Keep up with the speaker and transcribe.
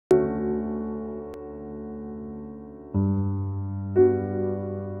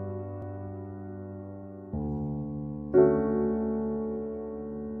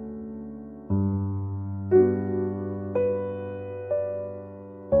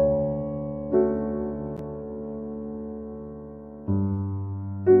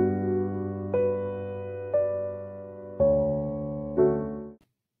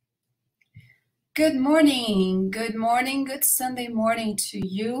Good morning. Good morning. Good Sunday morning to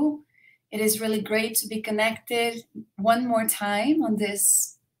you. It is really great to be connected one more time on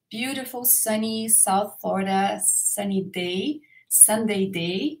this beautiful, sunny South Florida Sunday day.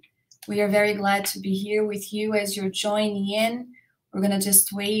 We are very glad to be here with you as you're joining in. We're going to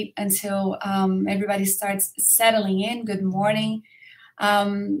just wait until everybody starts settling in. Good morning.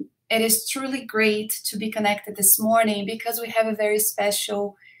 It is truly great to be connected this morning because we have a very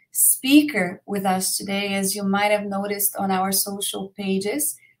special speaker with us today. As you might have noticed on our social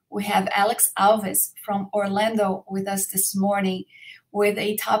pages, we have Alves from Orlando with us this morning with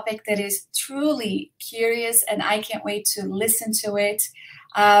a topic that is truly curious, and I can't wait to listen to it.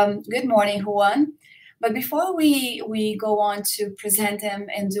 Good morning, Juan. But before we go on to present him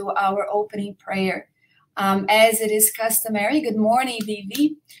and do our opening prayer, as it is customary, good morning,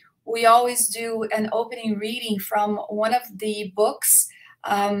 Vivi. We always do an opening reading from one of the books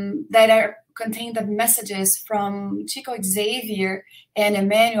that are contain the messages from Chico Xavier and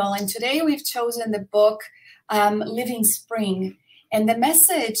Emmanuel. And today we've chosen the book Living Spring. And the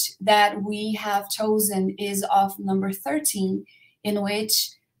message that we have chosen is of number 13, in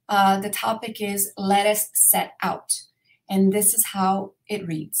which the topic is Let Us Set Out. And this is how it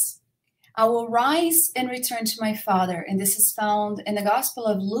reads. I will rise and return to my Father. And this is found in the Gospel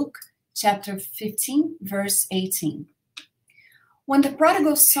of Luke, chapter 15, verse 18. When the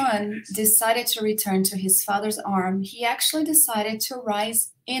prodigal son decided to return to his father's arm, he actually decided to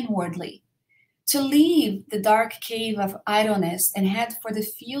rise inwardly, to leave the dark cave of idleness and head for the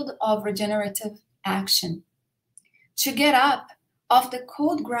field of regenerative action, to get up off the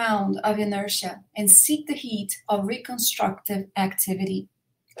cold ground of inertia and seek the heat of reconstructive activity,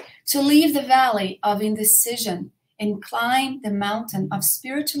 to leave the valley of indecision and climb the mountain of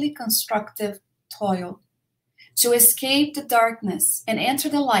spiritually constructive toil, to escape the darkness and enter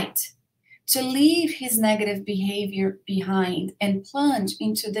the light, to leave his negative behavior behind and plunge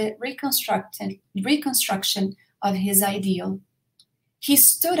into the reconstruction of his ideal. He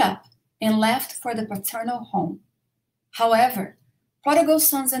stood up and left for the paternal home. However, prodigal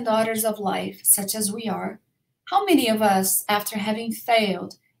sons and daughters of life, such as we are, how many of us, after having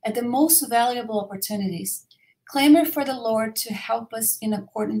failed at the most valuable opportunities, clamor for the Lord to help us in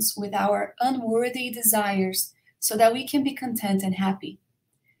accordance with our unworthy desires so that we can be content and happy?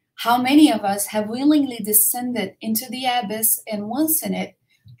 How many of us have willingly descended into the abyss and once in it,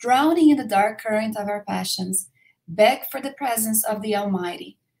 drowning in the dark current of our passions, beg for the presence of the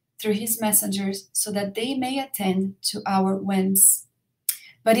Almighty through his messengers so that they may attend to our whims?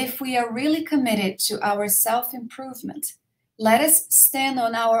 But if we are really committed to our self-improvement, let us stand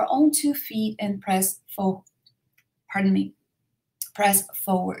on our own 2 feet and press forward.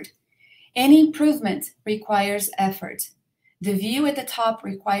 Any improvement requires effort. The view at the top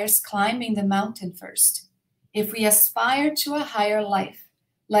requires climbing the mountain first. If we aspire to a higher life,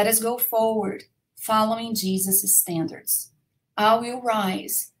 let us go forward, following Jesus' standards. I will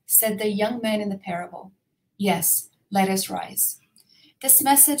rise, said the young man in the parable. Yes, let us rise. This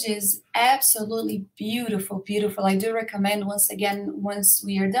message is absolutely beautiful, beautiful. I do recommend, once again, once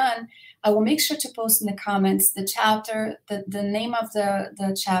we are done, I will make sure to post in the comments the chapter, the name of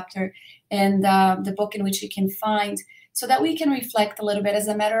the chapter, and the book in which you can find, so that we can reflect a little bit. As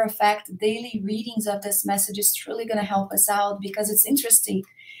a matter of fact, daily readings of this message is truly going to help us out, because it's interesting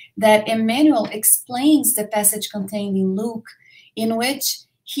that Emmanuel explains the passage contained in Luke, in which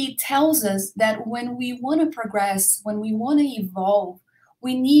he tells us that when we want to progress, when we want to evolve,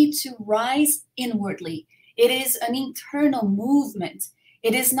 we need to rise inwardly. It is an internal movement.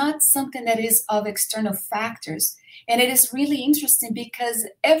 It is not something that is of external factors. And it is really interesting because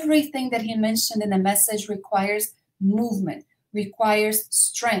everything that he mentioned in the message requires movement, requires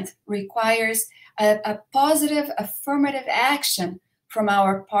strength, requires a positive, affirmative action from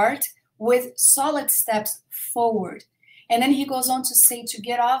our part with solid steps forward. And then he goes on to say to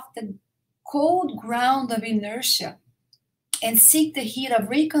get off the cold ground of inertia and seek the heat of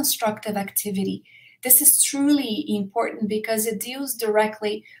reconstructive activity. This is truly important because it deals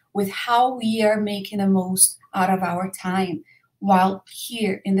directly with how we are making the most out of our time while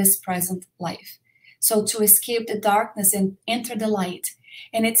here in this present life. So to escape the darkness and enter the light.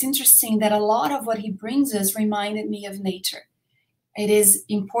 And it's interesting that a lot of what he brings us reminded me of nature. It is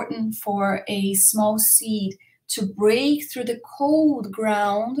important for a small seed to break through the cold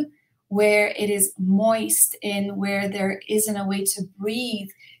ground where it is moist and where there isn't a way to breathe,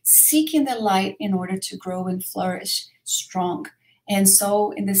 seeking the light in order to grow and flourish strong. And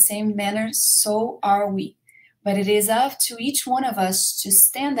so in the same manner, so are we. But it is up to each one of us to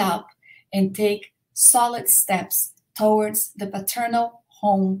stand up and take solid steps towards the paternal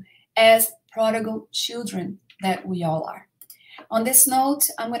home as prodigal children that we all are. On this note,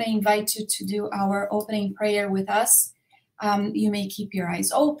 I'm going to invite you to do our opening prayer with us. You may keep your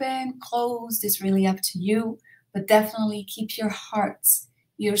eyes open, closed, it's really up to you, but definitely keep your hearts,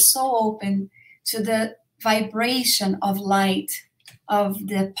 your soul open to the vibration of light, of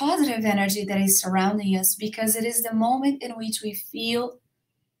the positive energy that is surrounding us, because it is the moment in which we feel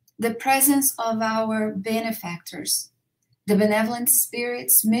the presence of our benefactors, the benevolent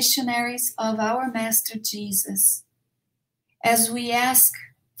spirits, missionaries of our Master Jesus, as we ask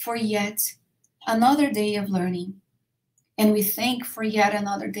for yet another day of learning, and we thank for yet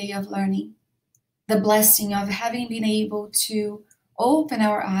another day of learning, the blessing of having been able to open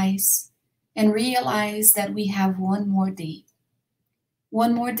our eyes and realize that we have one more day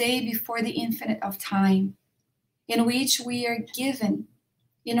before the infinite of time, in which we are given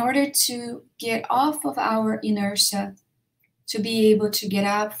in order to get off of our inertia, to be able to get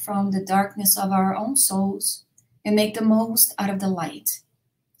up from the darkness of our own souls and make the most out of the light.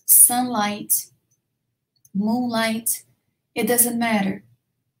 Sunlight, moonlight, it doesn't matter.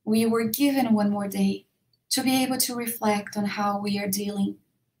 We were given one more day to be able to reflect on how we are dealing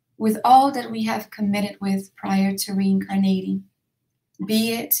with all that we have committed with prior to reincarnating,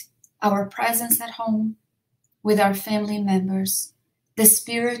 be it our presence at home with our family members, the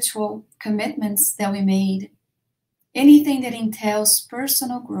spiritual commitments that we made, anything that entails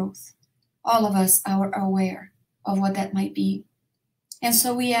personal growth. All of us are aware of what that might be. And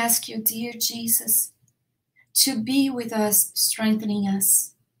so we ask you, dear Jesus, to be with us, strengthening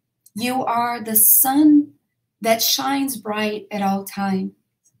us. You are the sun that shines bright at all time.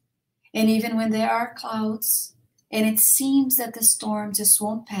 And even when there are clouds and it seems that the storm just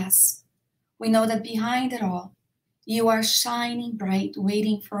won't pass, we know that behind it all, you are shining bright,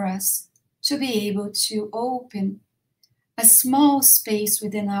 waiting for us to be able to open a small space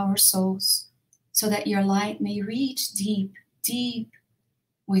within our souls so that your light may reach deep, deep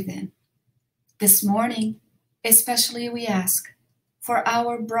within. This morning, especially we ask for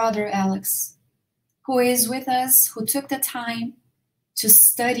our brother Alex, who is with us, who took the time to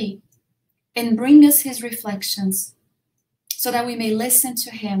study and bring us his reflections so that we may listen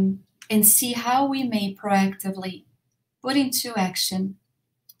to him and see how we may proactively put into action,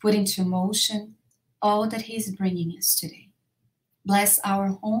 put into motion all that he's bringing us today. Bless our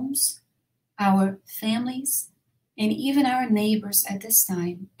homes, our families, and even our neighbors at this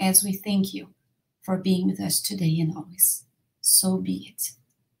time as we thank you for being with us today and always. So be it.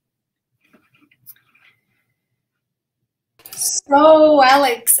 So,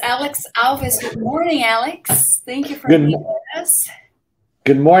 Alex Alves, good morning, Alex. Thank you for being with us.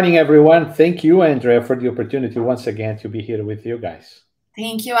 Good morning, everyone. Thank you, Andrea, for the opportunity once again to be here with you guys.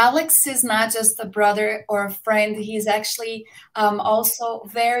 Thank you. Alex is not just a brother or a friend. He's actually also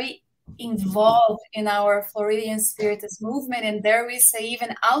very involved in our Floridian Spiritist movement, and dare we say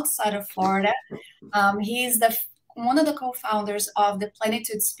even outside of Florida. He is one of the co-founders of the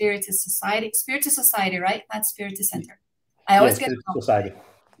Plenitude Spiritist Society, right? Not Spiritist Center. I always get Society.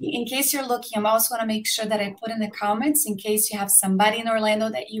 In case you're looking, I'm also going to make sure that I put in the comments in case you have somebody in Orlando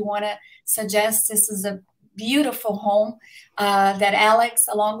that you want to suggest. This is a beautiful home that Alex,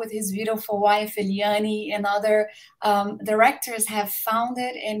 along with his beautiful wife, Eliane, and other directors have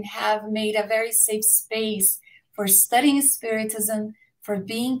founded and have made a very safe space for studying Spiritism, for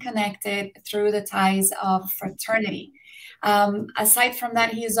being connected through the ties of fraternity. Aside from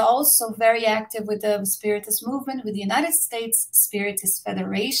that, he is also very active with the Spiritist movement, with the United States Spiritist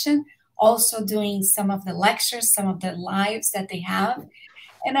Federation, also doing some of the lectures, some of the lives that they have.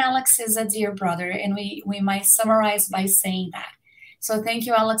 And Alex is a dear brother, and we might summarize by saying that. So thank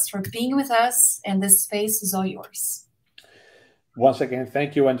you, Alex, for being with us, and this space is all yours. Once again,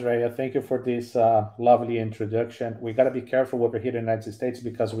 thank you, Andrea. Thank you for this lovely introduction. We got to be careful over here in the United States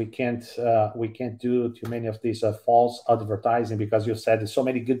because we can't do too many of these false advertising, because you said so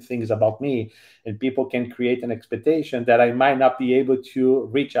many good things about me, and people can create an expectation that I might not be able to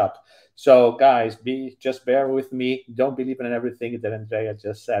reach up. So guys, just bear with me. Don't believe in everything that Andrea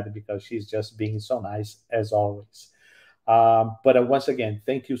just said, because she's just being so nice as always. But once again,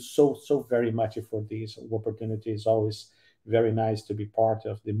 thank you so very much for these opportunities. Always very nice to be part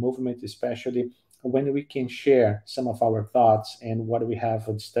of the movement, especially when we can share some of our thoughts and what we have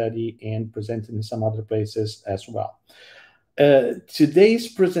studied and presented in some other places as well. Today's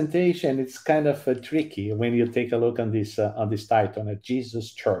presentation is kind of tricky when you take a look on this title, on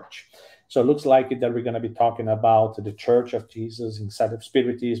Jesus Church. So it looks like that we're going to be talking about the Church of Jesus inside of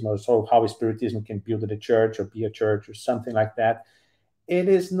Spiritism, or so how Spiritism can build a church or be a church or something like that. It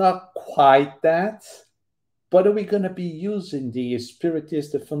is not quite that, but we're going to be using the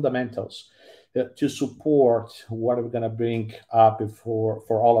Spiritist fundamentals to support what we're going to bring up for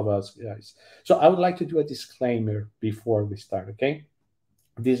all of us guys. So I would like to do a disclaimer before we start, okay?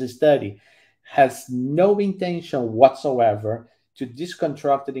 This study has no intention whatsoever to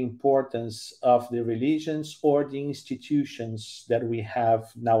disconstruct the importance of the religions or the institutions that we have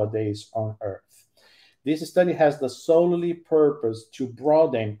nowadays on earth. This study has the solely purpose to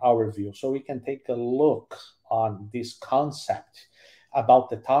broaden our view so we can take a look on this concept about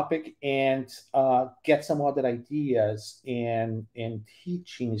the topic and get some other ideas and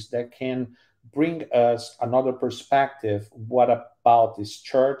teachings that can bring us another perspective. What about this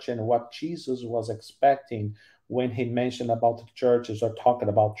church and what Jesus was expecting when he mentioned about the churches or talking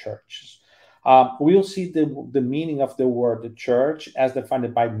about churches? We'll see the meaning of the word church as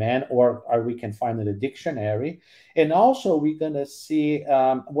defined by man, or we can find in the dictionary. And also, we're going to see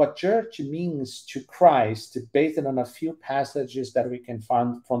what church means to Christ based on a few passages that we can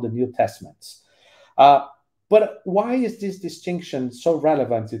find from the New Testament. Uh, but why is this distinction so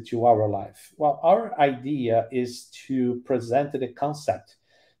relevant to our life? Well, our idea is to present the concept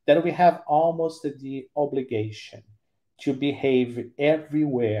that we have almost the obligation to behave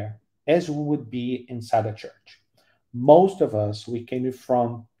everywhere as we would be inside a church. Most of us, we came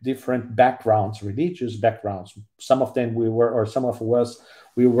from different backgrounds, religious backgrounds. Some of them we were, or some of us,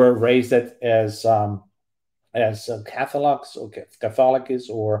 we were raised as Catholics or Catholics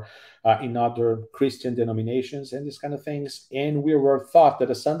or in other Christian denominations and these kind of things. And we were taught that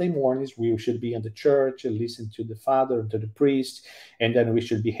on Sunday mornings we should be in the church and listen to the father, to the priest, and then we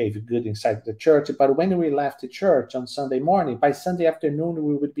should behave good inside the church. But when we left the church on Sunday morning, by Sunday afternoon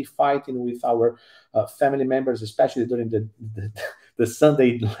we would be fighting with our family members, especially during the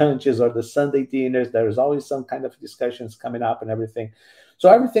Sunday lunches or the Sunday dinners. There is always some kind of discussions coming up and everything. So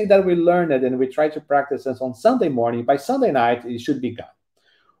everything that we learned and we try to practice on Sunday morning, by Sunday night, it should be gone.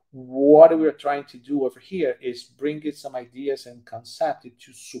 What we're trying to do over here is bring in some ideas and concepts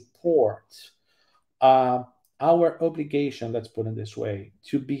to support our obligation, let's put it this way,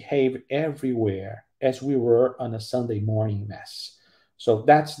 to behave everywhere as we were on a Sunday morning mass. So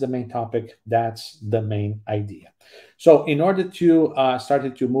that's the main topic. That's the main idea. So in order to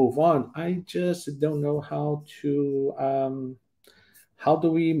start to move on, I just don't know how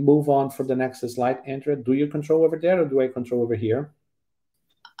do we move on for the next slide, Andrea? Do you control over there or do I control over here?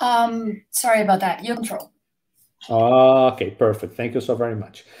 Sorry about that. You control. Okay, perfect. Thank you so very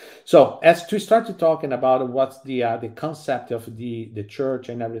much. So as to start to talking about what's the concept of the church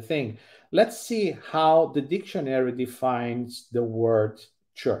and everything, let's see how the dictionary defines the word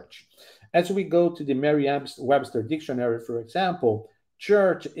church. As we go to the Merriam-Webster dictionary, for example,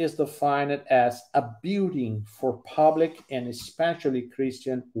 church is defined as a building for public and especially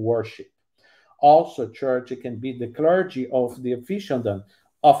Christian worship. Also, church can be the clergy of the officialdom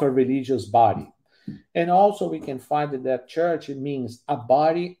of a religious body. And also we can find that church means a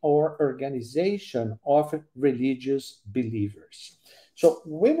body or organization of religious believers. So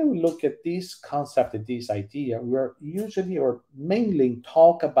when we look at this concept, this idea, we're usually or mainly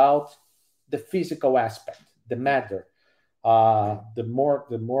talk about the physical aspect, the matter, the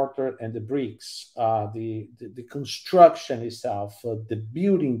mortar and the bricks, the construction itself, the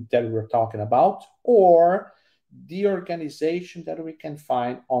building that we're talking about, or the organization that we can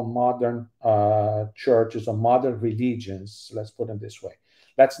find on modern churches or modern religions. Let's put them this way.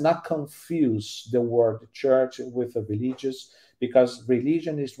 Let's not confuse the word church with a religious, because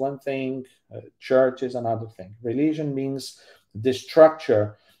religion is one thing, church is another thing. Religion means the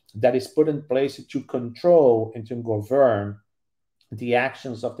structure that is put in place to control and to govern the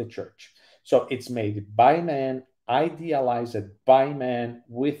actions of the church. So it's made by man, idealized by man,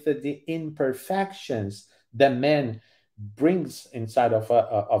 with the imperfections that man brings inside of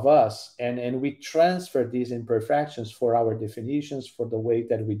us, and we transfer these imperfections for our definitions, for the way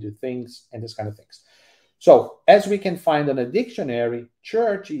that we do things, and this kind of things. So, as we can find in a dictionary,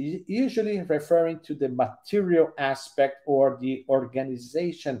 church is usually referring to the material aspect or the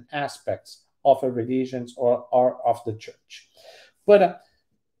organization aspects of a religion or of the church. But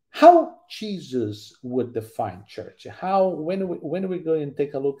how Jesus would define church? How when we go and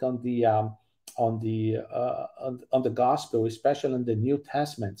take a look on the gospel, especially in the New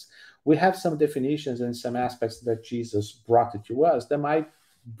Testament, we have some definitions and some aspects that Jesus brought it to us that might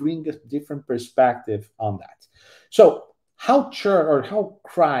bring a different perspective on that. So how church or how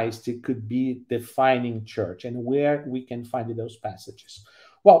Christ could be defining church and where we can find those passages.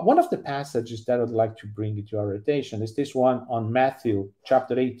 Well, one of the passages that I'd like to bring to our attention is this one on Matthew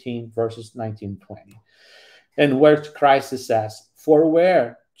chapter 18, verses 19-20. And where Christ says, "For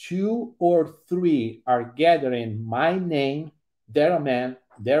where 2 or 3 are gathered in my name, there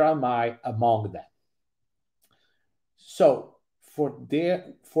there am I among them. So for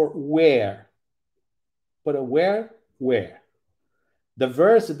where, but where? The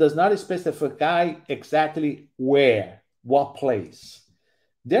verse does not specify exactly where, what place.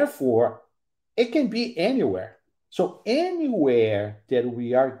 Therefore, it can be anywhere. So anywhere that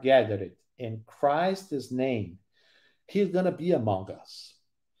we are gathered in Christ's name, he's going to be among us.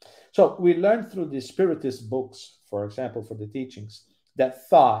 So we learn through the Spiritist books, for example, for the teachings, that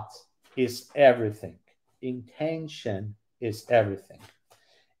thought is everything. Intention is everything.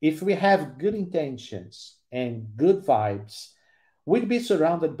 If we have good intentions and good vibes, we'd be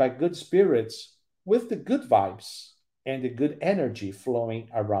surrounded by good spirits with the good vibes and the good energy flowing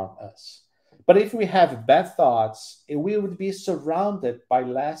around us. But if we have bad thoughts, we would be surrounded by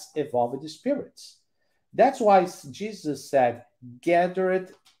less evolved spirits. That's why Jesus said, gather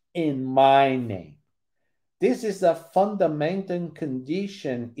it in my name. This is a fundamental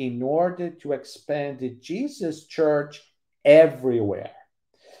condition in order to expand the Jesus church everywhere.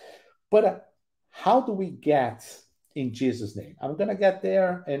 But how do we get in Jesus' name? I'm going to get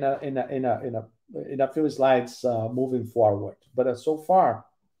there in a few slides moving forward. But so far,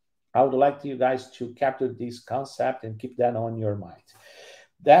 I would like you guys to capture this concept and keep that on your mind.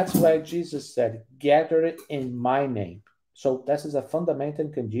 That's why Jesus said, gather it in my name. So this is a fundamental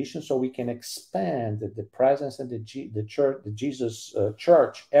condition so we can expand the presence of the church, the Jesus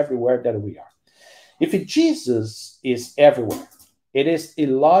church everywhere that we are. If Jesus is everywhere, it is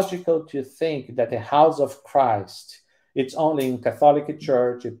illogical to think that the house of Christ it's only in Catholic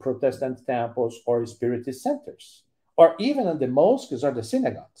church, in Protestant temples, or spiritist centers, or even in the mosques or the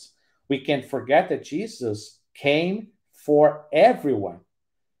synagogues. We can't forget that Jesus came for everyone.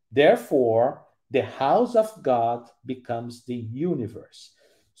 Therefore, the house of God becomes the universe.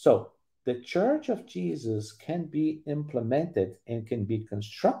 So the church of Jesus can be implemented and can be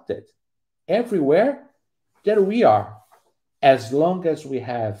constructed everywhere that we are, as long as we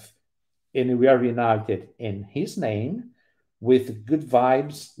have and we are united in his name with good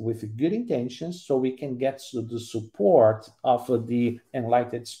vibes, with good intentions, so we can get to the support of the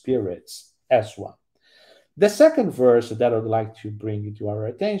enlightened spirits as well. The second verse that I would like to bring to our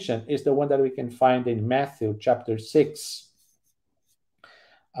attention is the one that we can find in Matthew chapter 6.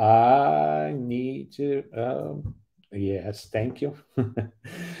 I need to, yes, thank you.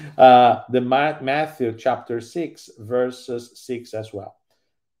 Matthew chapter 6, verses 6 as well.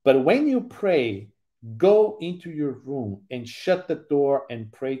 But when you pray, go into your room and shut the door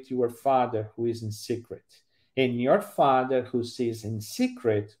and pray to your Father who is in secret. And your Father who sees in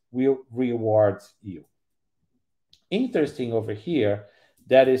secret will reward you. Interesting over here,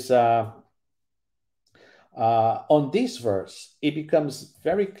 that is on this verse, it becomes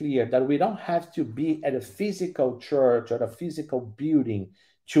very clear that we don't have to be at a physical church or a physical building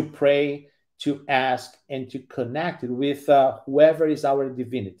to pray, to ask, and to connect with whoever is our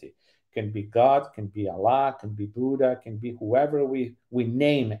divinity. Can be God, can be Allah, can be Buddha, can be whoever we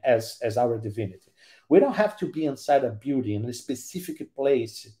name as our divinity. We don't have to be inside a building, in a specific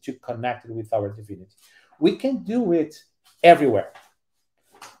place to connect with our divinity. We can do it everywhere,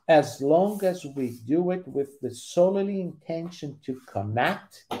 as long as we do it with the solely intention to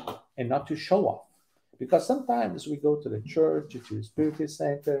connect and not to show off. Because sometimes we go to the church, to the spiritist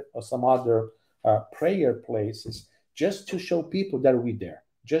center, or some other prayer places just to show people that we're there,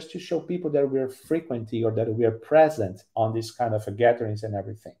 just to show people that we're frequenting or that we are present on this kind of gatherings and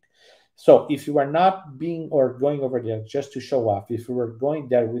everything. So if you are not being or going over there just to show off, if you are going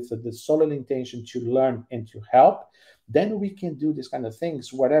there with the solid intention to learn and to help, then we can do these kind of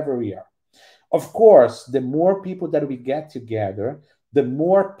things wherever we are. Of course, the more people that we get together, the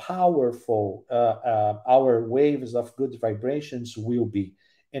more powerful our waves of good vibrations will be.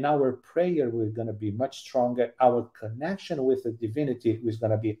 And our prayer will going to be much stronger. Our connection with the divinity is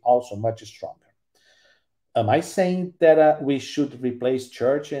going to be also much stronger. Am I saying that we should replace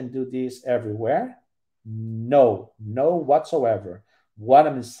church and do this everywhere? No, no whatsoever. What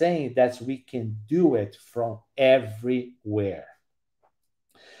I'm saying that we can do it from everywhere.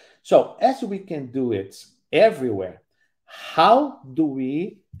 So as we can do it everywhere, how do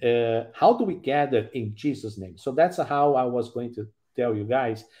we gather in Jesus' name? So that's how I was going to tell you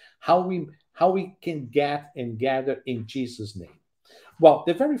guys how we can get and gather in Jesus' name. Well,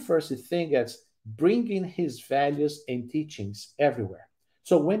 the very first thing is bringing his values and teachings everywhere.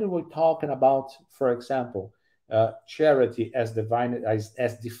 So when we're talking about, for example, charity as defined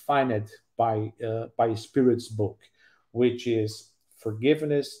by Spirit's book, which is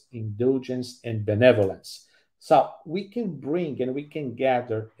forgiveness, indulgence, and benevolence. So we can bring and we can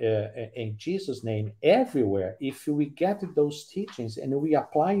gather in Jesus' name everywhere if we get those teachings and we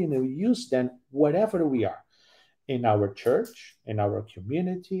apply and we use them wherever we are, in our church, in our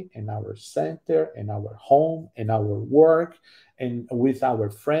community, in our center, in our home, in our work, and with our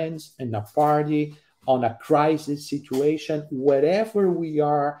friends, in a party, on a crisis situation, wherever we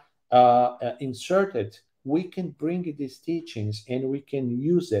are inserted, we can bring these teachings and we can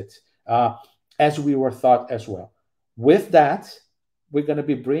use it as we were taught as well. With that, we're going to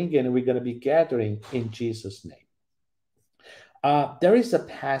be bringing, we're going to be gathering in Jesus' name. There is a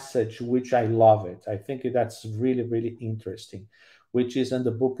passage which I love it. I think that's really, really interesting, which is in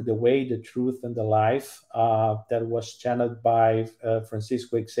the book The Way, the Truth, and the Life, that was channeled by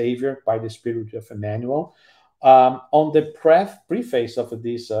Francisco Xavier by the Spirit of Emmanuel. On the preface of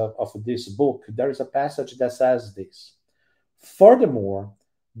this book, there is a passage that says this: furthermore,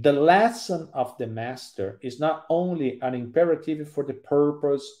 the lesson of the Master is not only an imperative for the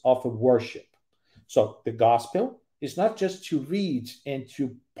purpose of worship. So the gospel is not just to read and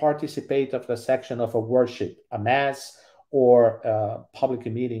to participate of a section of a worship, a mass, or a public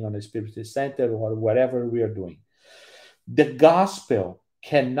meeting on a spiritual center, or whatever we are doing. The gospel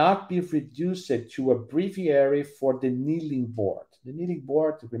cannot be reduced to a breviary for the kneeling board. The kneeling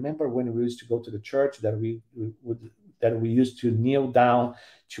board, remember when we used to go to the church that we used to kneel down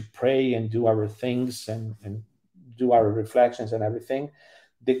to pray and do our things and do our reflections and everything.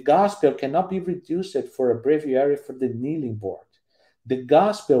 The gospel cannot be reduced for a breviary for the kneeling board. The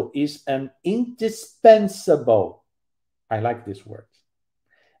gospel is an indispensable, I like this word,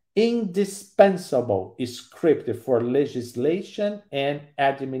 indispensable script for legislation and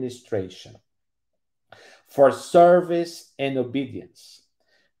administration, for service and obedience.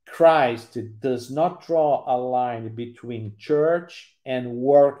 Christ does not draw a line between church and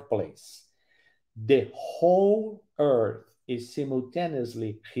workplace. The whole earth is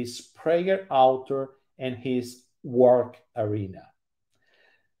simultaneously his prayer altar and his work arena.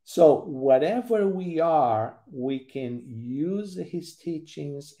 So, whatever we are, we can use his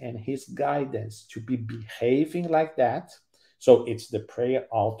teachings and his guidance to be behaving like that. So, it's the prayer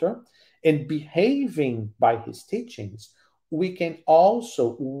altar. And behaving by his teachings, we can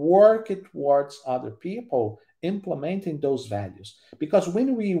also work towards other people implementing those values. Because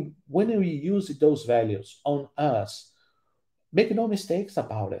when we use those values on us, make no mistakes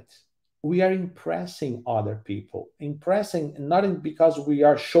about it, we are impressing other people, impressing not because we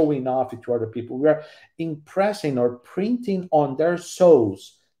are showing off to other people, we are impressing or printing on their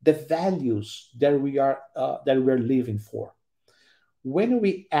souls the values that we're living for. When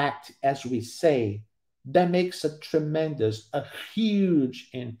we act as we say, that makes a huge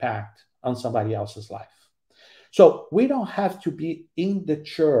impact on somebody else's life. So we don't have to be in the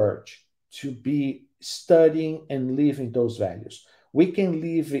church to be studying and living those values. We can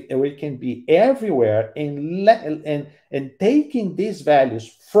live, we can be everywhere and taking these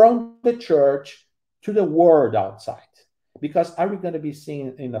values from the church to the world outside. Because are we going to be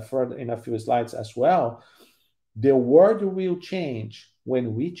seeing in a few slides as well, the world will change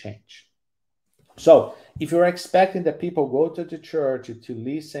when we change. So if you're expecting that people go to the church to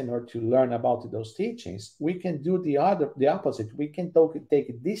listen or to learn about those teachings, we can do the opposite. We can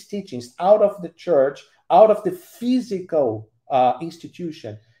take these teachings out of the church, out of the physical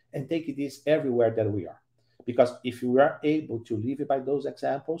institution, and take this everywhere that we are. Because if we are able to live by those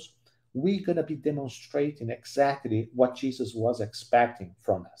examples, we're going to be demonstrating exactly what Jesus was expecting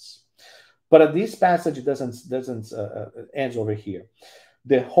from us. But this passage doesn't end over here.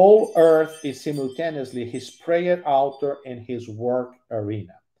 The whole earth is simultaneously his prayer altar and his work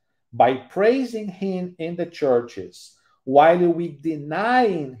arena. By praising him in the churches, while we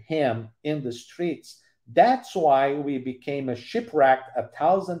denying him in the streets, that's why we became a shipwrecked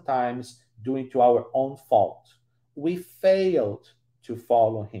 1,000 times due to our own fault. We failed to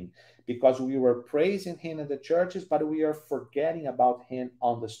follow him because we were praising him in the churches, but we are forgetting about him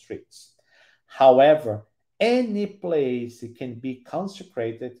on the streets. However, any place can be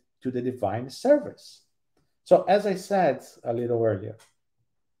consecrated to the divine service. So, as I said a little earlier,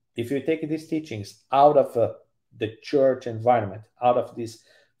 if you take these teachings out of the church environment, out of this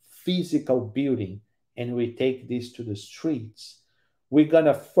physical building, and we take this to the streets, we're going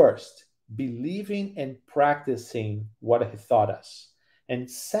to first believing and practicing what he taught us. And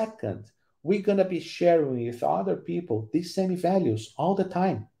second, we're going to be sharing with other people these same values all the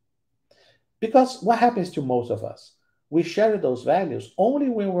time. Because what happens to most of us? We share those values only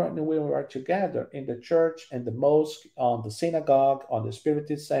when we are together in the church, in the mosque, on the synagogue, on the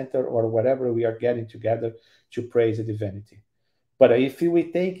spiritual center, or wherever we are getting together to praise the divinity. But if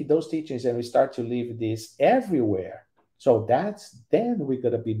we take those teachings and we start to live this everywhere, so then we're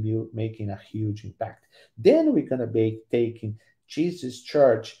gonna be making a huge impact. Then we're gonna be taking Jesus'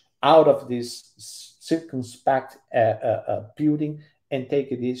 church out of this circumspect building and take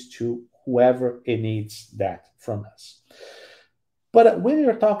this to whoever it needs that from us. But when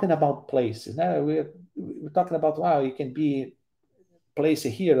you're talking about places, now we're talking about, wow, it can be a place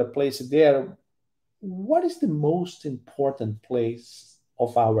here, a place there. What is the most important place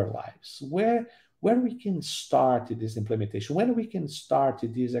of our lives? Where we can start this implementation, when we can start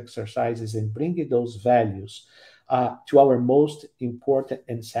these exercises and bring those values to our most important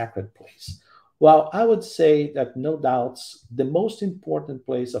and sacred place? Well, I would say that no doubts the most important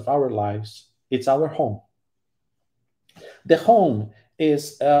place of our lives, it's our home. The home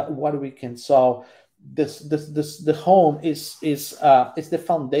is what we can solve. The home is the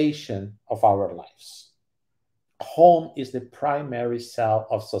foundation of our lives. Home is the primary cell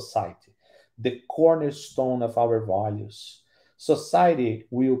of society, the cornerstone of our values. Society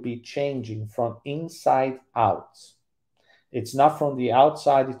will be changing from inside out. It's not from the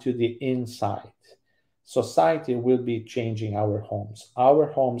outside to the inside. Society will be changing our homes. Our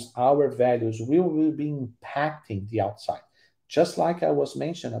homes, our values will be impacting the outside. Just like I was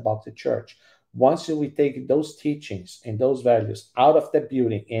mentioning about the church. Once we take those teachings and those values out of the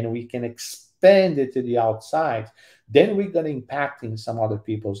building and we can expand it to the outside, then we're going to impact in some other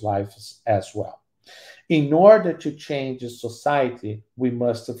people's lives as well. In order to change society, we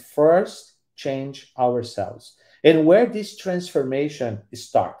must first change ourselves. And where this transformation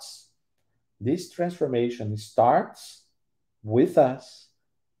starts? This transformation starts with us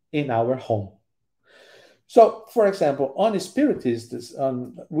in our home. So, for example, on Spiritists,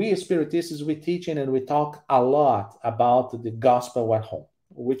 we Spiritists, we teach and we talk a lot about the gospel at home,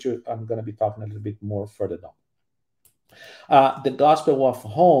 which I'm going to be talking a little bit more further down. The gospel of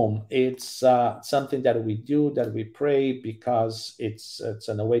home, it's something that we do, that we pray because it's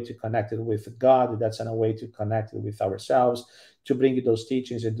in a way to connect it with God. That's in a way to connect it with ourselves, to bring those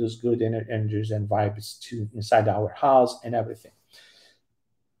teachings and those good energies and vibes to inside our house and everything.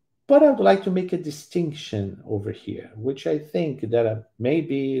 But I would like to make a distinction over here, which I think that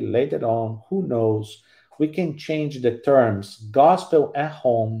maybe later on, who knows, we can change the terms gospel at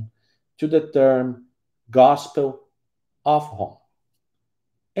home to the term gospel of home.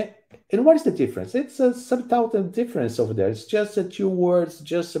 And what is the difference? It's a subtle difference over there. It's just two words,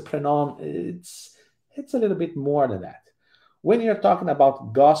 just a pronoun. It's a little bit more than that. When you're talking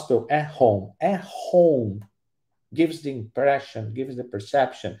about gospel at home gives the impression, gives the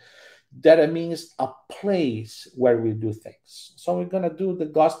perception that it means a place where we do things. So we're going to do the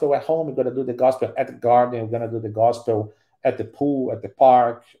gospel at home. We're going to do the gospel at the garden. We're going to do the gospel at the pool, at the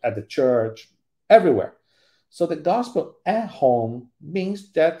park, at the church, everywhere. So the gospel at home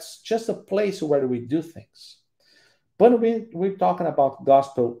means that's just a place where we do things. But we're talking about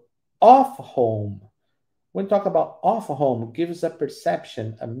gospel of home. When we talk about of home, it gives a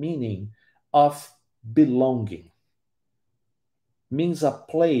perception, a meaning of belonging. Means a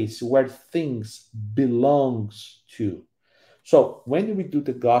place where things belongs to. So when we do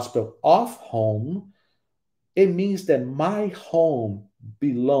the gospel of home, it means that my home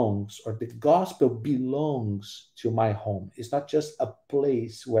belongs, or the gospel belongs to my home. It's not just a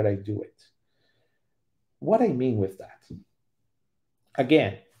place where I do it. What I mean with that?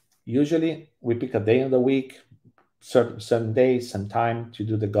 Again, usually we pick a day in the week, certain days, some time to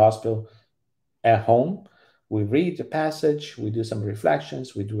do the gospel at home. We read the passage, we do some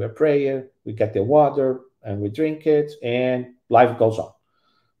reflections, we do a prayer, we get the water and we drink it, and life goes on.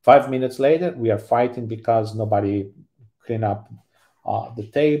 5 minutes later, we are fighting because nobody cleaned up the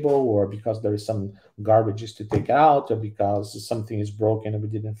table, or because there is some garbages to take out, or because something is broken and we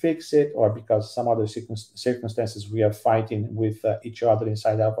didn't fix it, or because some other circumstances we are fighting with each other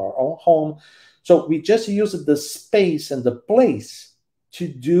inside of our own home. So we just use the space and the place to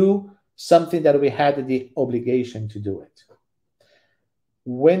do something that we had the obligation to do it.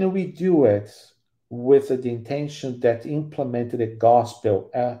 When we do it with the intention that implemented the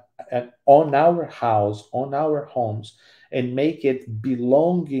gospel on our house, on our homes, and make it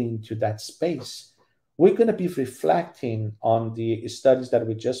belonging to that space, we're going to be reflecting on the studies that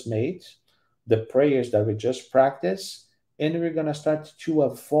we just made, the prayers that we just practiced, and we're going to start to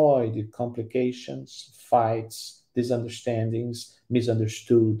avoid complications, fights, misunderstandings,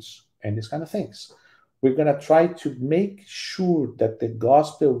 misunderstoods, and these kind of things. We're going to try to make sure that the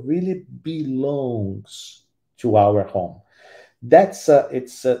gospel really belongs to our home. That's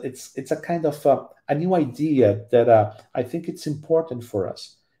it's a kind of a new idea that I think it's important for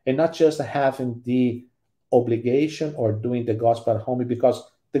us, and not just having the obligation or doing the gospel at home because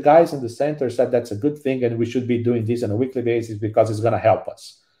the guys in the center said that's a good thing and we should be doing this on a weekly basis because it's going to help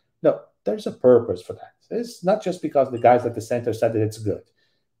us. No, there's a purpose for that. It's not just because the guys at the center said that it's good.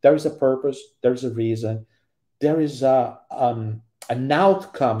 There is a purpose, there's a reason, there is an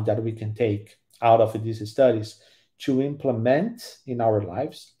outcome that we can take out of these studies to implement in our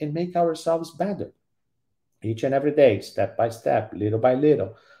lives and make ourselves better each and every day, step by step, little by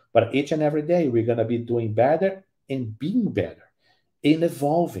little. But each and every day, we're going to be doing better and being better, in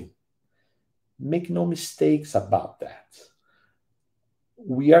evolving. Make no mistakes about that.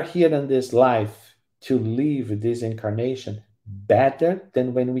 We are here in this life to live this incarnation better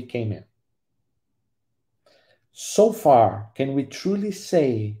than when we came in. So far, can we truly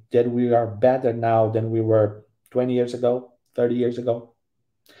say that we are better now than we were 20 years ago, 30 years ago?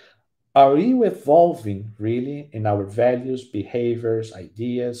 Are you evolving really in our values, behaviors,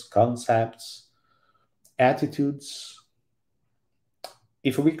 ideas, concepts, attitudes?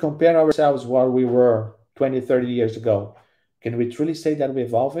 If we compare ourselves where we were 20, 30 years ago, can we truly say that we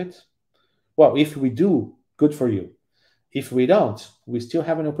evolved? Well, if we do, good for you. If we don't, we still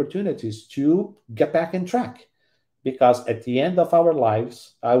have an opportunities to get back in track. Because at the end of our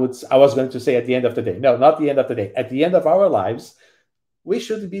lives, I was going to say at the end of the day. No, not the end of the day. At the end of our lives, we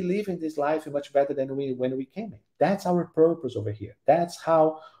should be living this life much better than when we came in. That's our purpose over here. That's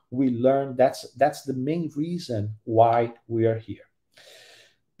how we learn. That's the main reason why we are here.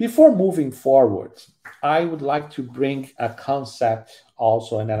 Before moving forward, I would like to bring a concept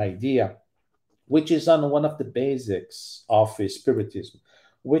also and an idea, which is on one of the basics of Spiritism,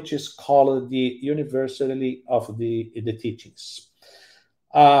 which is called the universality of the teachings.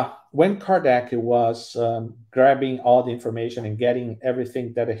 When Kardec was grabbing all the information and getting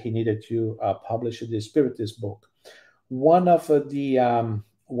everything that he needed to publish the Spiritist book, one of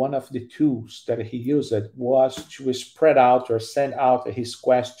the tools that he used was to spread out or send out his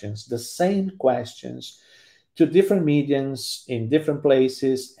questions, the same questions, to different mediums in different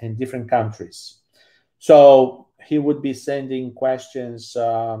places and different countries. So he would be sending questions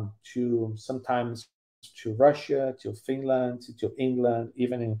to sometimes to Russia, to Finland, to England,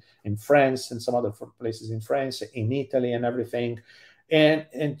 even in France and some other places in France, in Italy and everything.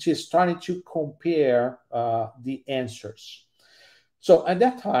 And just starting to compare the answers. So at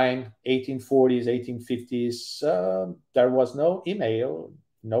that time, 1840s, 1850s, there was no email,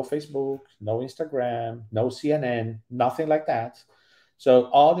 no Facebook, no Instagram, no CNN, nothing like that. So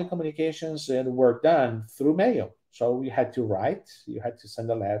all the communications were done through mail. So we had to write, you had to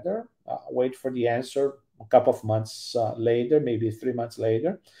send a letter, wait for the answer a couple of months later, maybe 3 months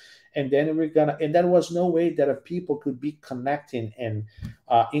later. And then and there was no way that people could be connecting and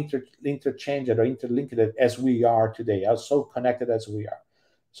interchanged or interlinked as we are today, as so connected as we are.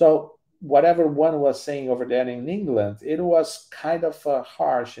 So whatever one was saying over there in England, it was kind of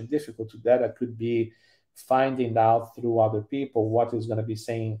harsh and difficult that I could be finding out through other people what is going to be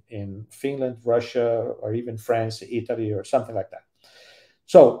saying in Finland, Russia, or even France, Italy, or something like that.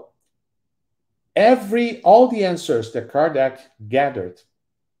 So all the answers that Kardec gathered,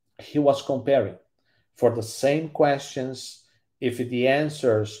 he was comparing for the same questions. If the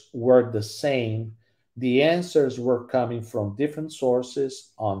answers were the same, the answers were coming from different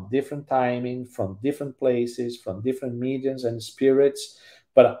sources on different timing, from different places, from different mediums and spirits,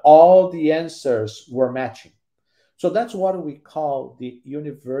 but all the answers were matching. So that's what we call the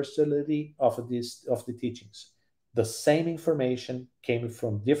universality of the teachings. The same information came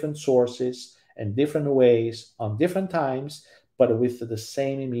from different sources and different ways on different times, but with the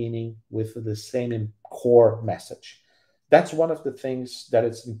same meaning, with the same core message. That's one of the things that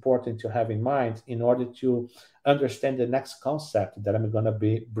it's important to have in mind in order to understand the next concept that I'm going to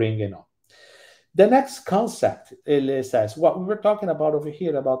be bringing on. The next concept, it says, what we were talking about over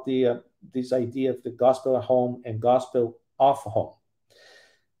here about this idea of the gospel at home and gospel off home.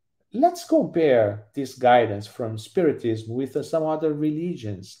 Let's compare this guidance from Spiritism with some other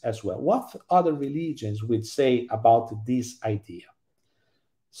religions as well. What other religions would say about this idea?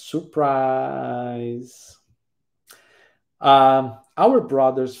 Surprise! Our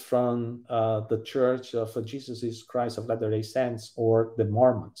brothers from the Church of Jesus Christ of Latter-day Saints, or the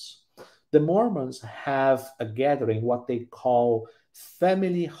Mormons. The Mormons have a gathering, what they call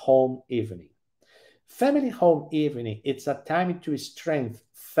family home evening. Family home evening, it's a time to strengthen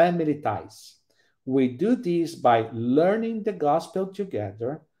family ties. We do this by learning the gospel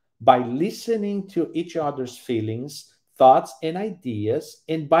together, by listening to each other's feelings, thoughts, and ideas,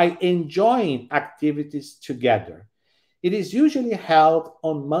 and by enjoying activities together. It is usually held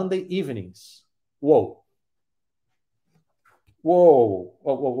on Monday evenings. Whoa. Whoa,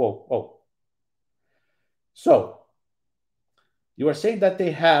 whoa, whoa, whoa, whoa. So you are saying that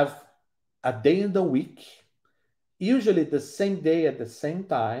they have a day in the week, usually the same day at the same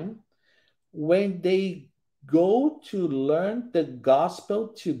time, when they go to learn the gospel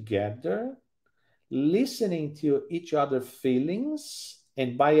together, listening to each other's feelings,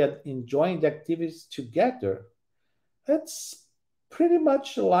 and by enjoying the activities together. It's pretty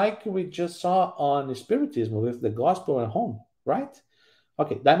much like we just saw on Spiritism with the gospel at home, right?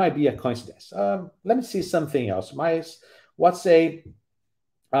 Okay, that might be a coincidence. Let me see something else. What say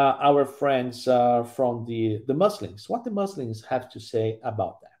our friends from the Muslims? What the Muslims have to say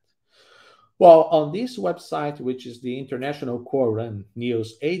about that? Well, on this website, which is the International Quran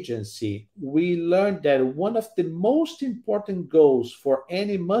News Agency, we learned that one of the most important goals for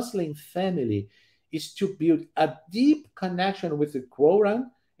any Muslim family is to build a deep connection with the Quran.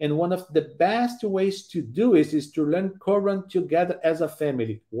 And one of the best ways to do it is to learn Quran together as a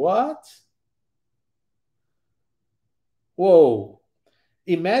family. What? Whoa.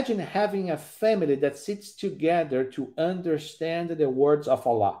 Imagine having a family that sits together to understand the words of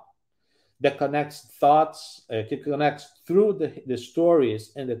Allah, that connects thoughts, it connects through the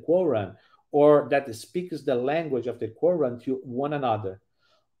stories in the Quran, or that speaks the language of the Quran to one another.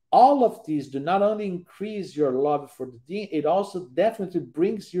 All of these do not only increase your love for the deen, it also definitely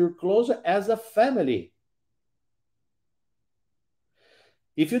brings you closer as a family.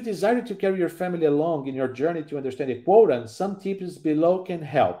 If you desire to carry your family along in your journey to understand the Quran, some tips below can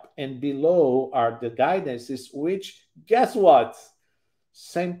help. And below are the guidances, which, guess what?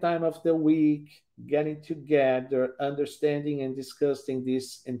 Same time of the week, getting together, understanding and discussing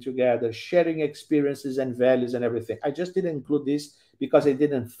this and together, sharing experiences and values and everything. I just didn't include this because it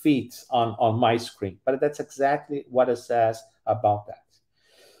didn't fit on my screen, but that's exactly what it says about that.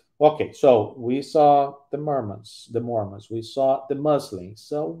 Okay, so we saw the Mormons, we saw the Muslims.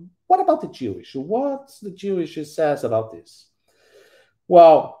 So what about the Jewish? What the Jewish says about this?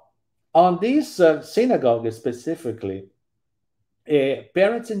 Well, on this synagogue specifically,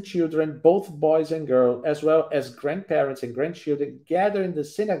 parents and children, both boys and girls, as well as grandparents and grandchildren, gather in the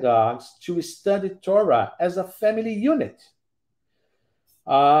synagogues to study Torah as a family unit.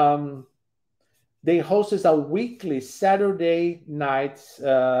 Um, they hosted a weekly Saturday night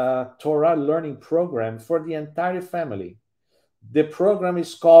Torah learning program for the entire family. The program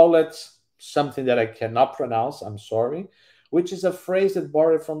is called something that I cannot pronounce, I'm sorry, which is a phrase that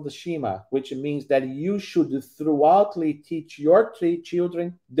borrowed from the Shema, which means that you should throughoutly teach your three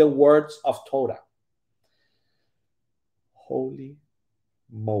children the words of Torah. Holy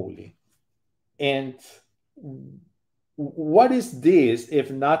moly. And what is this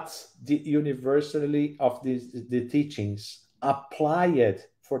if not the universality of the teachings applied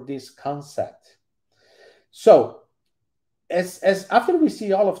for this concept? So, as after we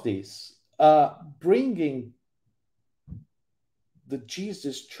see all of this, bringing the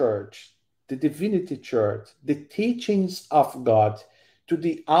Jesus Church, the Divinity Church, the teachings of God to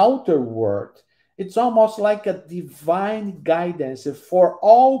the outer world, it's almost like a divine guidance for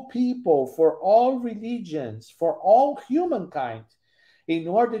all people, for all religions, for all humankind, in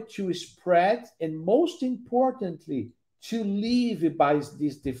order to spread and, most importantly, to live by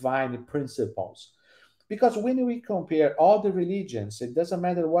these divine principles. Because when we compare all the religions, it doesn't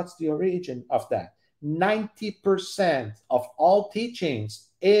matter what's the origin of that. 90% of all teachings,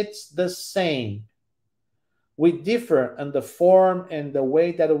 it's the same. We differ in the form and the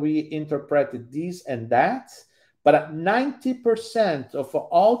way that we interpret this and that, but at 90% of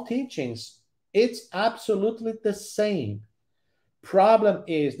all teachings, it's absolutely the same. Problem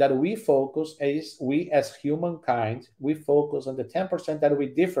is that we as humankind, we focus on the 10% that we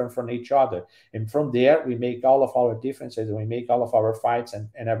differ from each other. And from there, we make all of our differences and we make all of our fights and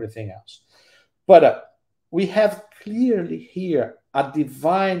everything else. But we have clearly here a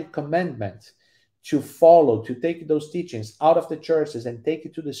divine commandment to follow, to take those teachings out of the churches and take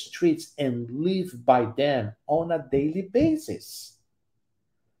it to the streets and live by them on a daily basis.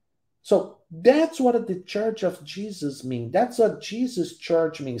 So that's what the Church of Jesus means. That's what Jesus'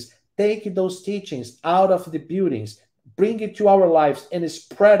 church means. Take those teachings out of the buildings, bring it to our lives, and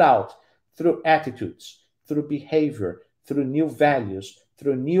spread out through attitudes, through behavior, through new values,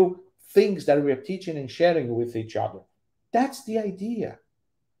 through new things that we are teaching and sharing with each other. That's the idea.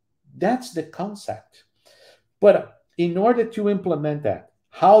 That's the concept. But in order to implement that,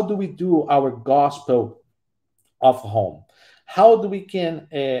 how do we do our gospel of home? How do we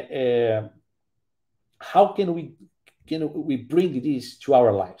how can we bring this to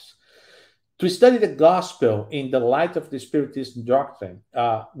our lives? To study the gospel in the light of the Spiritism doctrine,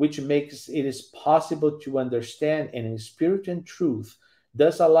 which makes it is possible to understand and in spirit and truth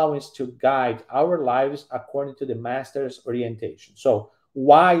thus allowing us to guide our lives according to the Master's orientation. So,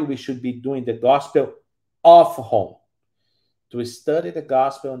 why we should be doing the gospel of home? To study the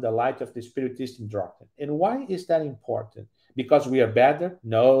gospel in the light of the Spiritism doctrine. And why is that important? Because we are better?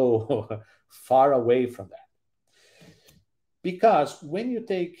 No, far away from that. Because when you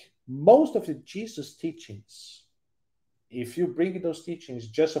take most of the Jesus teachings, if you bring those teachings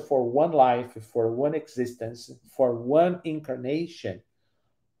just for one life, for one existence, for one incarnation,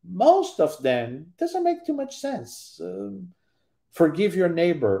 most of them doesn't make too much sense. Forgive your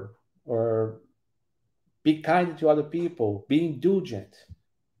neighbor, or be kind to other people, be indulgent.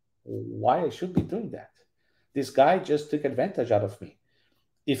 Why I should be doing that? This guy just took advantage out of me.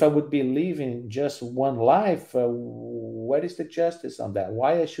 If I would be living just one life, what is the justice on that?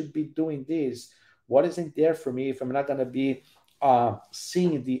 Why I should be doing this? What isn't there for me if I'm not going to be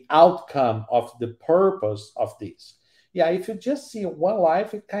seeing the outcome of the purpose of this? Yeah, if you just see one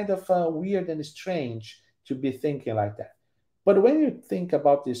life, it's kind of weird and strange to be thinking like that. But when you think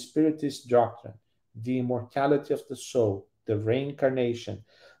about the Spiritist doctrine, the immortality of the soul, the reincarnation,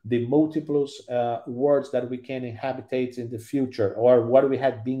 the multiple words that we can inhabit in the future, or what we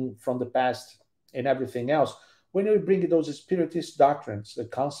had been from the past, and everything else, when we bring those Spiritist doctrines, the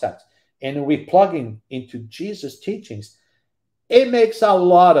concepts, and we plug into Jesus' teachings, it makes a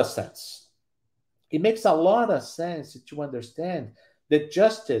lot of sense. It makes a lot of sense to understand that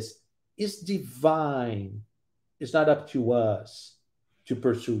justice is divine. It's not up to us to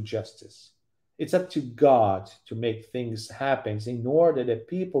pursue justice. It's up to God to make things happen in order that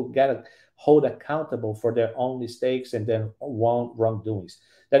people get hold accountable for their own mistakes and their own wrongdoings.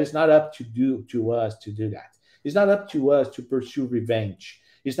 That is not up to us to do that. It's not up to us to pursue revenge.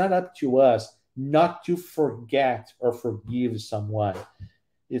 It's not up to us not to forget or forgive someone.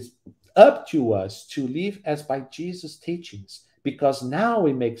 It's up to us to live as by Jesus' teachings, because now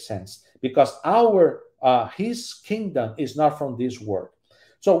it makes sense. Because our his kingdom is not from this world.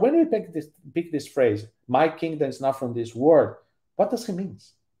 So when we pick this phrase, "My kingdom is not from this world," what does it mean?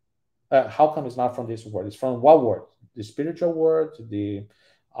 How come it's not from this world? It's from what world? The spiritual world, the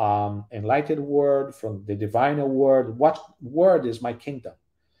enlightened world, from the divine world. What word is my kingdom?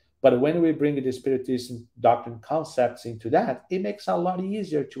 But when we bring the Spiritism doctrine concepts into that, it makes it a lot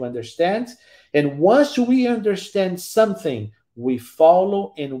easier to understand. And once we understand something, we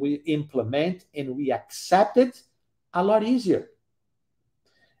follow and we implement and we accept it a lot easier.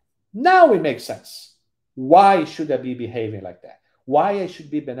 Now it makes sense. Why should I be behaving like that? Why I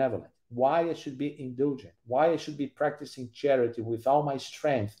should be benevolent? Why I should be indulgent? Why I should be practicing charity with all my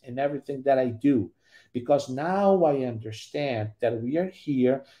strength in everything that I do? Because now I understand that we are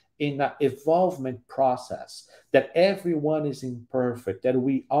here in an evolvement process, that everyone is imperfect, that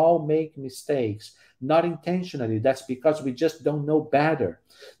we all make mistakes, not intentionally. That's because we just don't know better.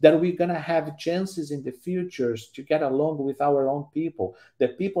 That we're going to have chances in the futures to get along with our own people.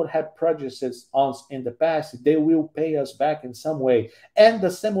 That people had prejudices on us in the past, they will pay us back in some way. And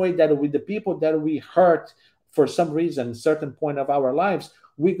the same way that with the people that we hurt for some reason, certain point of our lives,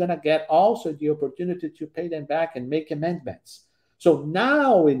 we're going to get also the opportunity to pay them back and make amendments. So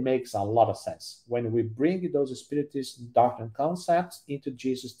now it makes a lot of sense when we bring those Spiritist doctrine concepts into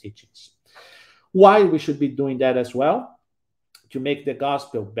Jesus' teachings. Why we should be doing that as well? To make the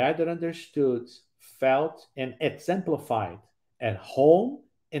gospel better understood, felt, and exemplified at home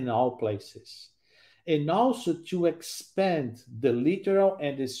in all places. And also to expand the literal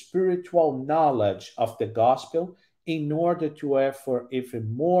and the spiritual knowledge of the gospel in order to offer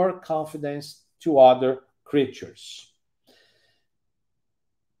even more confidence to other creatures.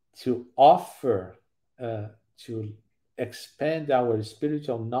 To offer, to expand our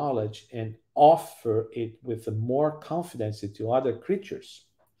spiritual knowledge and offer it with more confidence to other creatures.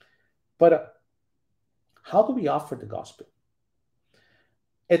 But how do we offer the gospel?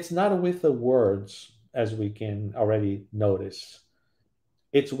 It's not with the words, as we can already notice.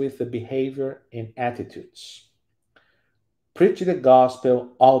 It's with the behavior and attitudes. Preach the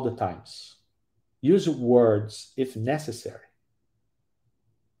gospel all the times. Use words if necessary.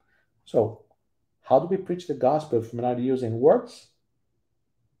 So, how do we preach the gospel if we're not using words?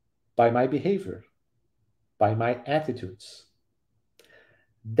 By my behavior, by my attitudes.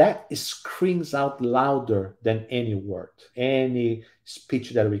 That screams out louder than any word, any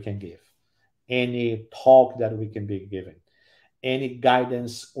speech that we can give, any talk that we can be giving, any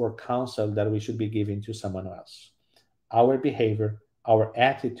guidance or counsel that we should be giving to someone else. Our behavior, our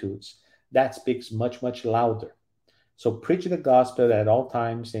attitudes, that speaks much, much louder. So preach the gospel at all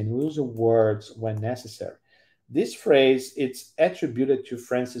times and use words when necessary. This phrase, it's attributed to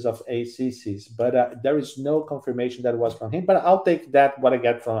Francis of Assisi, but there is no confirmation that it was from him. But I'll take that what I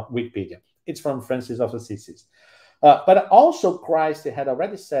get from Wikipedia. It's from Francis of Assisi. But also Christ had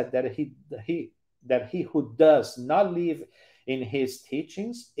already said that he who does not live in his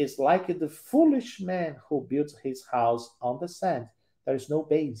teachings is like the foolish man who builds his house on the sand. There is no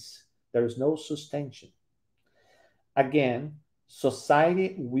base, there is no sustention. Again,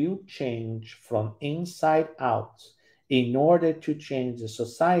 society will change from inside out. In order to change the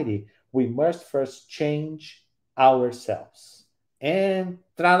society, we must first change ourselves. And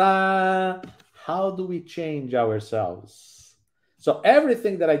ta-da! How do we change ourselves? So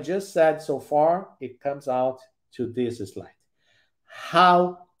everything that I just said so far, it comes out to this slide.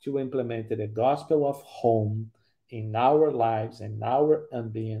 How to implement the gospel of home in our lives and our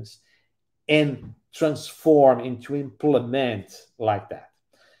ambience and transform and to implement like that.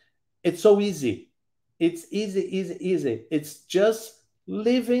 It's so easy. It's easy. It's just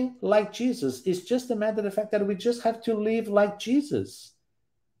living like Jesus. It's just a matter of the fact that we just have to live like Jesus.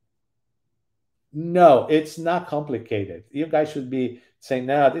 No, it's not complicated. You guys should be saying,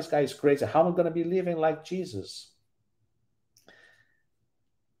 no, this guy is crazy. How am I going to be living like Jesus?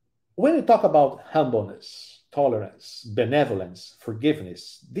 When we talk about humbleness, tolerance, benevolence,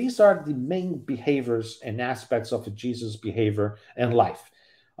 forgiveness, these are the main behaviors and aspects of Jesus' behavior and life.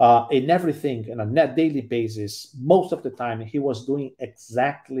 In everything, on a daily basis, most of the time, he was doing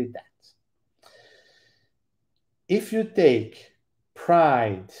exactly that. If you take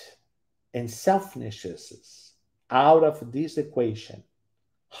pride and selfishness out of this equation,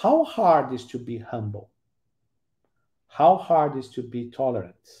 how hard is to be humble? How hard is to be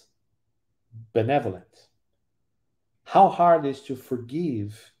tolerant, benevolent? How hard is to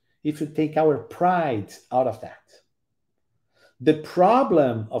forgive if you take our pride out of that? The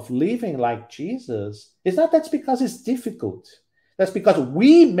problem of living like Jesus is not that's because it's difficult. That's because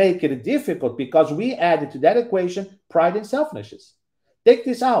we make it difficult because we added to that equation pride and selfishness. Take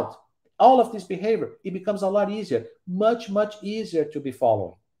this out. All of this behavior, it becomes a lot easier, much, much easier to be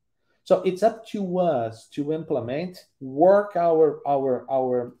following. So it's up to us to implement, work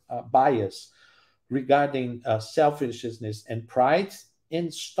our bias regarding selfishness and pride,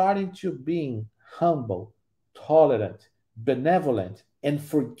 and starting to being humble, tolerant, benevolent, and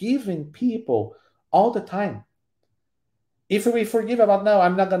forgiving people all the time. If we forgive about now,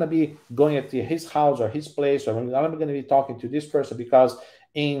 I'm not going to be going at his house or his place, or I'm not going to be talking to this person because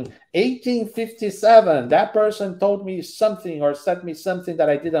in 1857, that person told me something or said me something that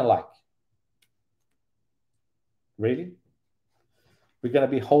I didn't like. Really? We're going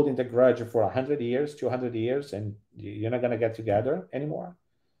to be holding the grudge for 100 years, 200 years, and you're not going to get together anymore?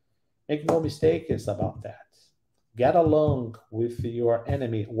 Make no mistakes about that. Get along with your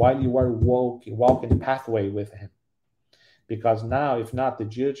enemy while you are walking the pathway with him. Because now, if not, the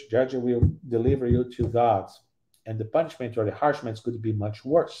judge will deliver you to God, and the punishment or the harshment could be much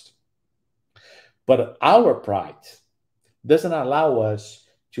worse. But our pride doesn't allow us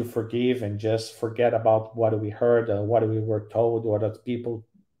to forgive and just forget about what we heard, or what we were told, or that people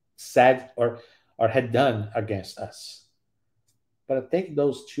said or had done against us. But take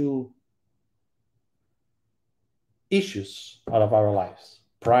those two issues out of our lives,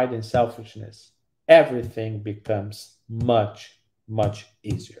 pride and selfishness, everything becomes much, much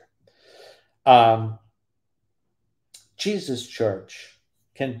easier. Jesus' church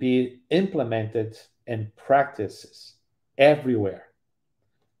can be implemented and practices everywhere,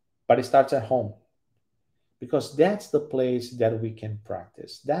 but it starts at home, because that's the place that we can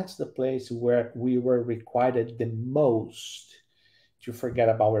practice. That's the place where we were required the most to forget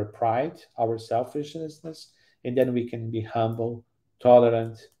about our pride, our selfishness, and then we can be humble,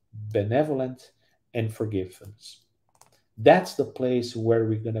 tolerant, benevolent, and forgiveness. That's the place where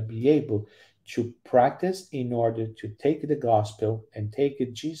we're going to be able to practice in order to take the gospel and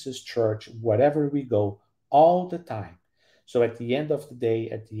take Jesus' church wherever we go all the time. So at the end of the day,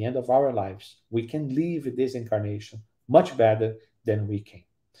 at the end of our lives, we can leave this incarnation much better than we came.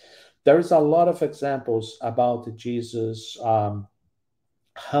 There is a lot of examples about Jesus'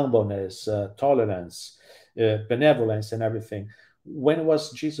 humbleness, tolerance, benevolence, and everything. When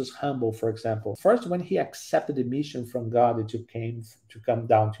was Jesus humble, for example? First, when he accepted the mission from God to come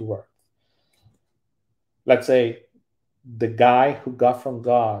down to earth. Let's say the guy who got from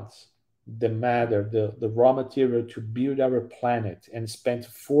God the matter, the raw material to build our planet and spent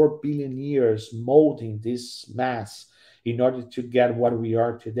 4 billion years molding this mass in order to get what we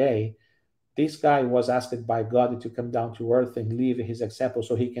are today. This guy was asked by God to come down to earth and live his example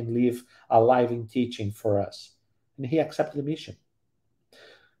so he can live a living teaching for us. And he accepted the mission.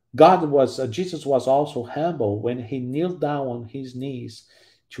 Jesus was also humble when he kneeled down on his knees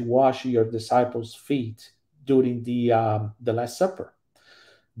to wash your disciples' feet during the Last Supper.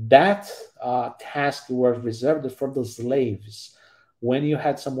 That task was reserved for the slaves. When you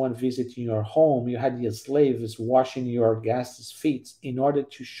had someone visiting your home, you had the slaves washing your guest's feet in order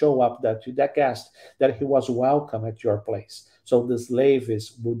to show up that to that guest that he was welcome at your place. So the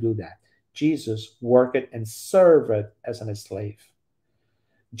slaves would do that. Jesus worked and served as a slave.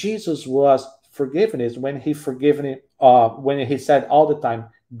 Jesus was forgiveness when he said all the time,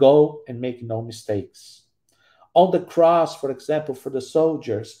 "Go and make no mistakes." On the cross, for example, for the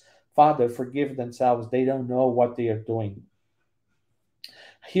soldiers, Father, forgive themselves; they don't know what they are doing.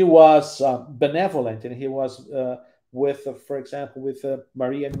 He was benevolent, and he was for example, with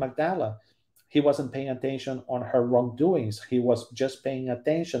Maria and Magdala. He wasn't paying attention on her wrongdoings. He was just paying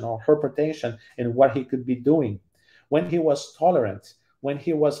attention on her potential and what he could be doing. When he was tolerant, when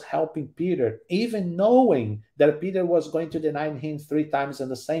he was helping Peter, even knowing that Peter was going to deny him 3 times in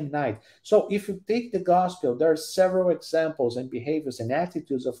the same night. So if you take the gospel, there are several examples and behaviors and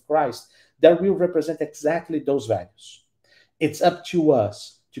attitudes of Christ that will represent exactly those values. It's up to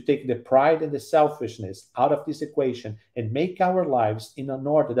us to take the pride and the selfishness out of this equation and make our lives in an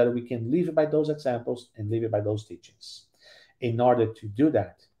order that we can live by those examples and live by those teachings. In order to do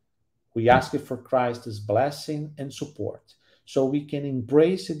that, we ask for Christ's blessing and support so we can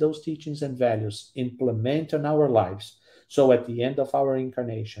embrace those teachings and values, implement on our lives, so at the end of our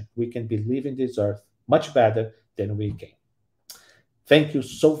incarnation, we can be leaving this earth much better than we came. Thank you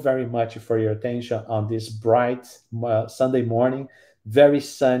so very much for your attention on this bright Sunday morning. Very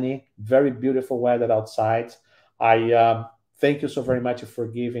sunny, very beautiful weather outside. I thank you so very much for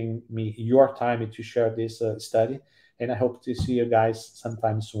giving me your time to share this study, and I hope to see you guys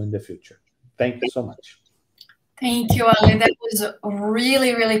sometime soon in the future. Thank you so much. Thank you, Ale. That was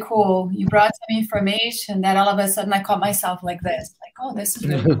really, really cool. You brought some information that all of a sudden I caught myself like this, like, oh, this is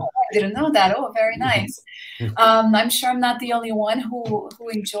really cool. I didn't know that. Oh, very nice. I'm sure I'm not the only one who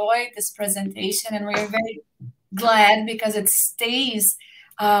enjoyed this presentation, and we're very glad because it stays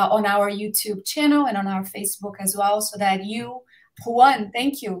on our YouTube channel and on our Facebook as well, so that you, Juan,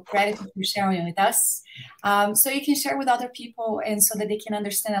 thank you, gratitude for sharing with us, so you can share with other people and so that they can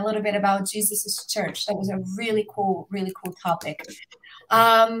understand a little bit about Jesus's church. That was a really cool topic.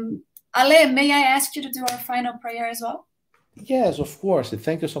 Ale, may I ask you to do our final prayer as well? Yes, of course.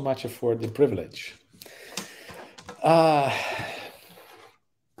 Thank you so much for the privilege.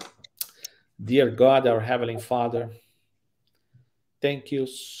 Dear God, our Heavenly Father, thank you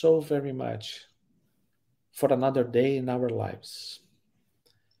so very much for another day in our lives.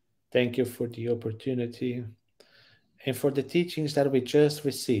 Thank you for the opportunity and for the teachings that we just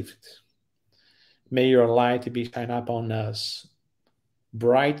received. May your light be shine upon us,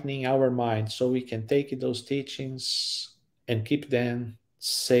 brightening our minds so we can take those teachings and keep them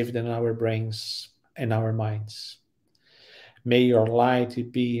saved in our brains and our minds. May your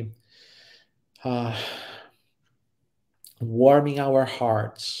light be warming our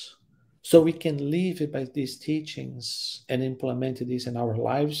hearts so we can live by these teachings and implement these in our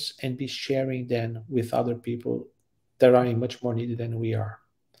lives and be sharing them with other people that are much more needed than we are.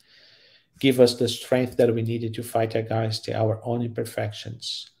 Give us the strength that we needed to fight against our own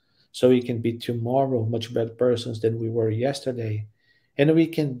imperfections so we can be tomorrow much better persons than we were yesterday, and we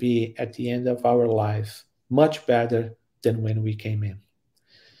can be at the end of our life much better than when we came in.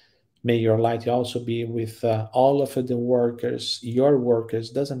 May your light also be with all of the workers, your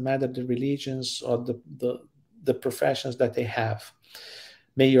workers, doesn't matter the religions or the professions that they have.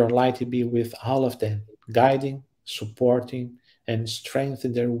 May your light be with all of them, guiding, supporting, and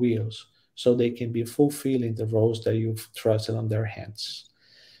strengthening their wills so they can be fulfilling the roles that you've trusted on their hands.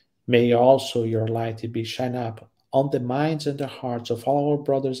 May also your light be shine up on the minds and the hearts of all our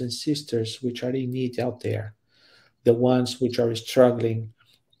brothers and sisters which are in need out there, the ones which are struggling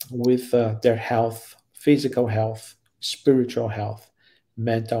with their health, physical health, spiritual health,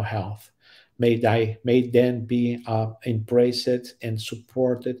 mental health. May them be embraced and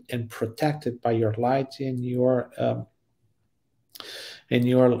supported and protected by your light and your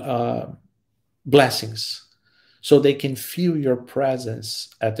blessings, so they can feel your presence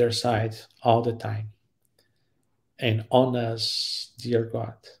at their side all the time. And on us, dear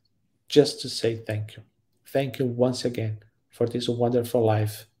God, just to say thank you. Thank you once again for this wonderful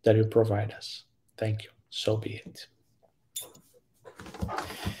life that you provide us. Thank you. So be it.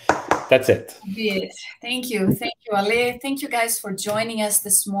 That's it. Be it. Thank you. Thank you, Ale. Thank you guys for joining us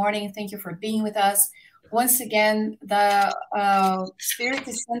this morning. Thank you for being with us. Once again, the Spirit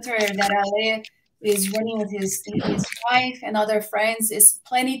Center that Ale is running with his wife and other friends. Is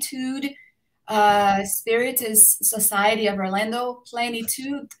Plenitude. Spirit is Society of Orlando.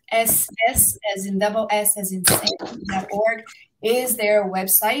 Plenitude, SS as in double S as in org is their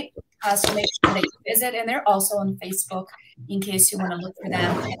website. So make sure that you visit, and they're also on Facebook in case you want to look for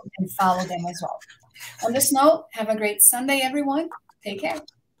them and follow them as well. On this note, have a great Sunday, everyone. Take care.